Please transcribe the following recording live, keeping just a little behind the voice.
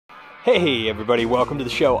Hey everybody, welcome to the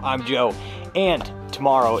show. I'm Joe, and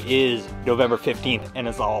tomorrow is November 15th, and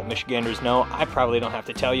as all Michiganders know, I probably don't have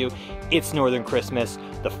to tell you, it's Northern Christmas,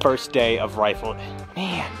 the first day of rifle.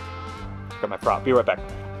 Man, got my prop, be right back.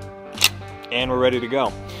 And we're ready to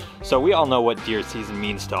go. So we all know what deer season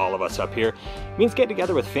means to all of us up here. It means getting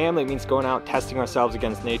together with family, it means going out, testing ourselves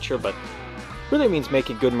against nature, but really it means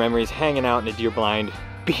making good memories, hanging out in a deer blind,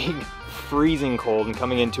 being freezing cold, and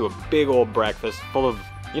coming into a big old breakfast full of,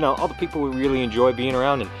 you know, all the people we really enjoy being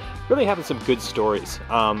around and really having some good stories.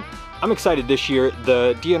 I'm excited this year.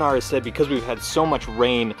 The DNR has said because we've had so much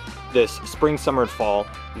rain this spring, summer, and fall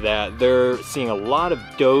that they're seeing a lot of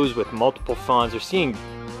does with multiple fawns. They're seeing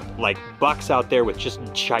like bucks out there with just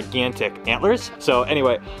gigantic antlers. So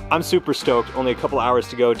anyway, I'm super stoked. Only a couple hours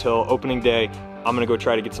to go till opening day. I'm gonna go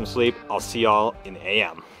try to get some sleep. I'll see y'all in the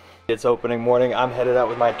AM. It's opening morning. I'm headed out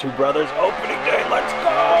with my two brothers. Opening day, let's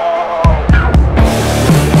go!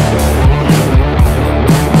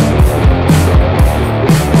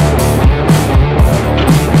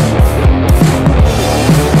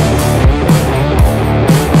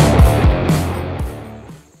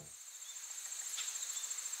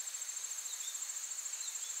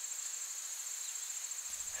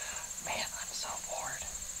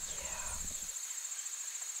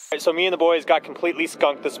 So me and the boys got completely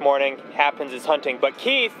skunked this morning. Happens is hunting, but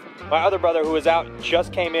Keith, my other brother who was out,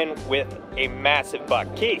 just came in with a massive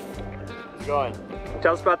buck. Keith, how's it going?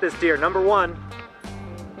 Tell us about this deer. Number one,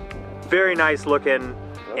 very nice looking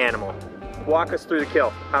animal. Walk us through the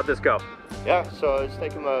kill. How'd this go? Yeah, so I was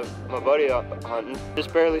taking my buddy out hunting.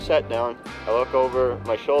 Just barely sat down. I look over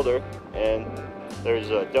my shoulder and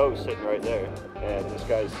there's a doe sitting right there. And this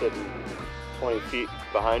guy's sitting 20 feet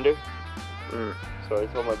behind her. So I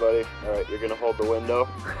told my buddy, all right, you're gonna hold the window,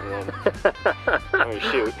 and then I'm gonna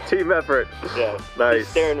shoot. Team effort. Yeah. Nice. He's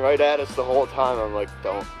staring right at us the whole time. I'm like,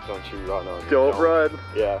 don't you run on me. Don't run.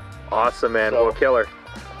 Yeah. Awesome, man. So, well, killer.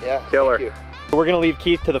 Yeah. Killer. Thank you. We're gonna leave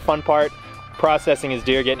Keith to the fun part, processing his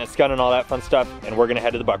deer, getting his gun and all that fun stuff, and we're gonna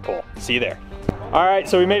head to the buck pole. See you there. All right,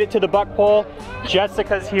 so we made it to the buck pole.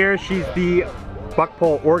 Jessica's here. She's the buck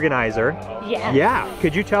pole organizer. Yeah. Yeah.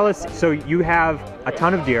 Could you tell us, so you have a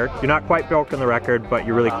ton of deer. You're not quite broken the record, but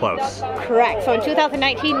you're really close. Correct. So in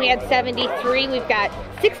 2019 we had 73. We've got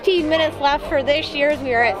 16 minutes left for this year's.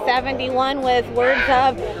 We are at 71 with words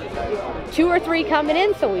of 2 or 3 coming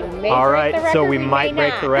in, so we may All break the right, record. so we might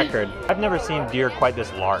break not. the record. I've never seen deer quite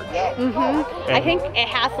this large. I think it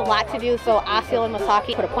has a lot to do, so Osceola and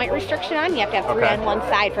Misaki put a point restriction on. You have to have 3 on one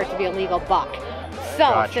side for it to be a legal buck. So,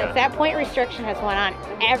 Gotcha. Since that point restriction has went on,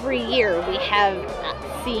 every year we have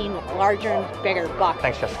seen larger and bigger bucks.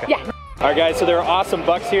 Thanks, Jessica. Yeah. All right, guys, so there are awesome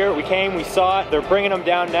bucks here. We came, we saw it. They're bringing them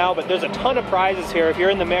down now, but there's a ton of prizes here. If you're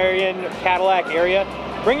in the Marion, Cadillac area,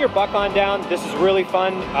 bring your buck on down. This is really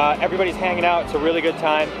fun. Everybody's hanging out. It's a really good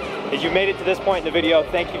time. As you made it to this point in the video,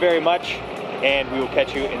 thank you very much, and we will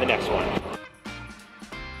catch you in the next one.